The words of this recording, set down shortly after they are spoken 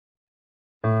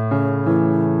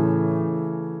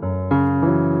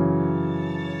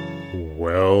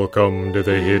Welcome to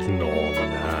the Hidden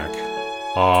Almanac.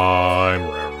 I'm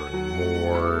Reverend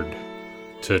Mord.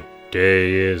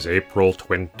 Today is April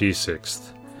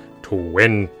 26th,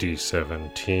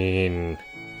 2017.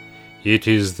 It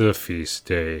is the feast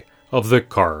day of the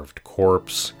Carved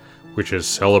Corpse, which is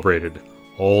celebrated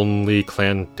only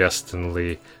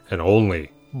clandestinely and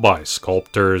only by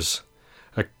sculptors.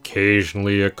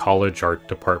 Occasionally a college art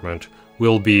department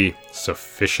will be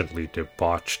sufficiently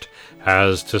debauched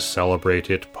as to celebrate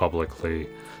it publicly,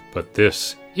 but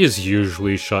this is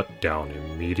usually shut down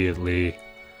immediately.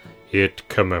 It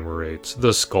commemorates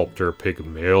the sculptor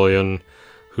Pygmalion,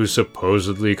 who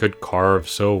supposedly could carve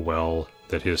so well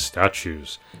that his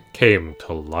statues came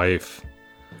to life.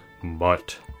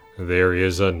 But there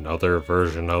is another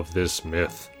version of this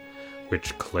myth,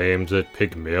 which claims that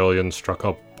Pygmalion struck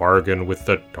a bargain with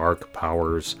the dark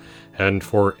powers, and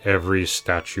for every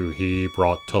statue he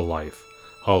brought to life,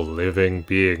 a living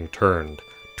being turned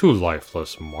to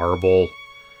lifeless marble.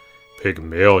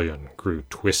 Pygmalion grew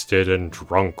twisted and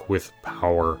drunk with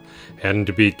power,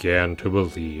 and began to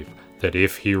believe that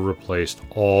if he replaced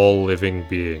all living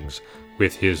beings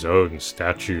with his own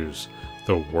statues,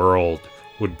 the world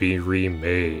would be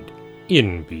remade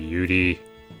in beauty.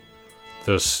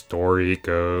 The story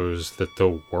goes that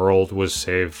the world was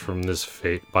saved from this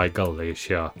fate by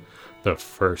Galatia, the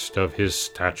first of his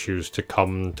statues to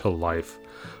come to life,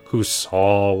 who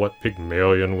saw what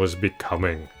Pygmalion was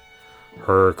becoming.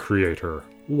 Her creator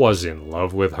was in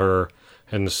love with her,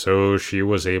 and so she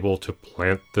was able to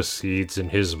plant the seeds in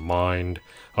his mind,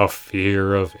 a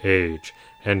fear of age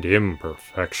and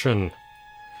imperfection.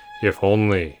 "If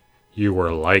only you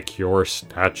were like your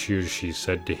statues," she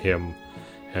said to him,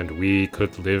 "and we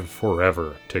could live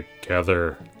forever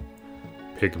together."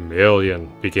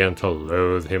 Pygmalion began to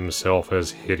loathe himself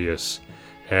as hideous,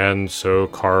 and so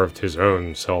carved his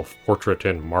own self-portrait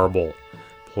in marble,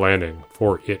 planning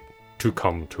for it to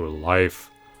come to life.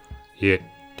 It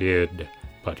did,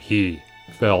 but he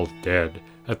fell dead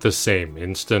at the same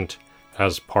instant,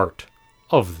 as part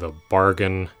of the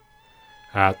bargain.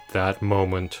 At that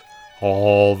moment,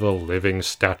 all the living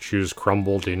statues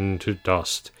crumbled into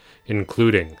dust,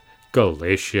 including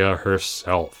Galatia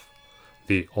herself.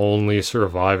 The only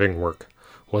surviving work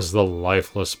was the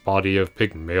lifeless body of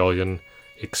Pygmalion,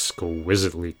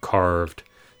 exquisitely carved,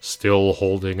 still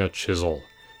holding a chisel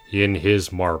in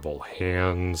his marble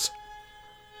hands.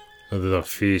 The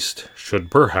feast should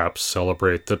perhaps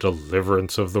celebrate the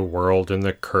deliverance of the world and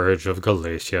the courage of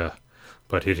Galatia,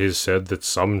 but it is said that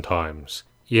sometimes,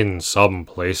 in some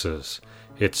places,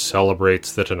 it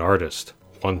celebrates that an artist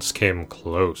once came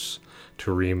close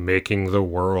to remaking the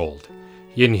world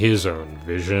in his own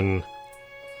vision.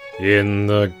 In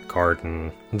the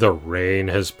garden, the rain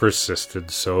has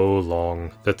persisted so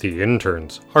long that the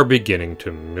interns are beginning to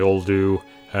mildew,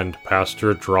 and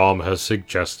Pastor Drom has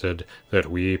suggested that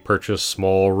we purchase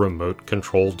small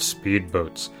remote-controlled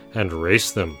speedboats and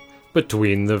race them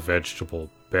between the vegetable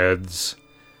beds.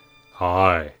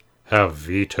 I have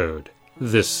vetoed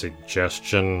this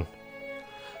suggestion.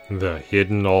 The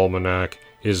Hidden Almanac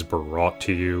is brought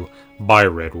to you by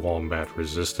Red Wombat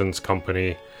Resistance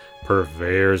Company,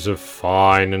 purveyors of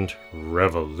fine and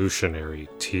revolutionary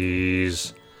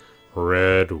teas.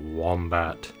 Red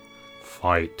Wombat,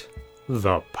 fight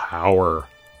the power.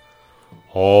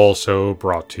 Also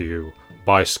brought to you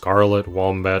by Scarlet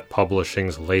Wombat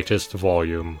Publishing's latest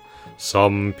volume,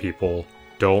 Some People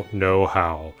Don't Know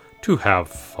How to Have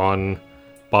Fun,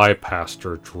 by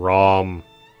Pastor Drom.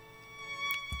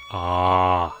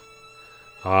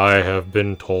 I have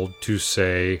been told to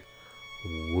say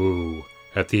woo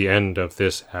at the end of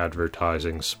this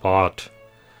advertising spot.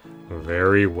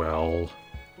 Very well,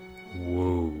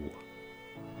 woo.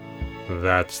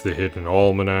 That's the Hidden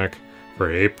Almanac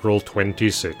for April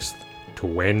 26th,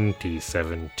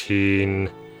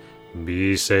 2017.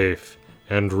 Be safe,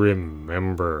 and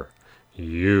remember,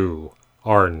 you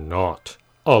are not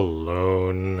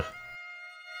alone.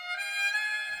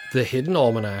 The Hidden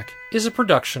Almanac is a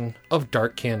production of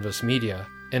Dark Canvas Media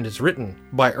and is written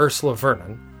by Ursula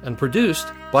Vernon and produced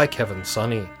by Kevin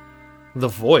Sonney. The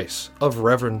voice of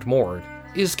Reverend Mord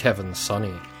is Kevin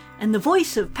Sonney. And the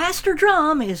voice of Pastor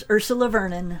Drom is Ursula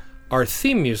Vernon. Our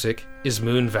theme music is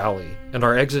Moon Valley, and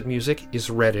our exit music is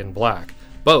Red in Black,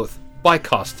 both by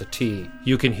Costa T.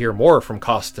 You can hear more from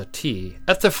Costa T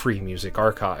at the Free Music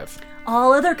Archive.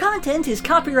 All other content is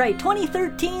copyright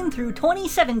 2013 through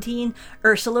 2017,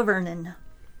 Ursula Vernon.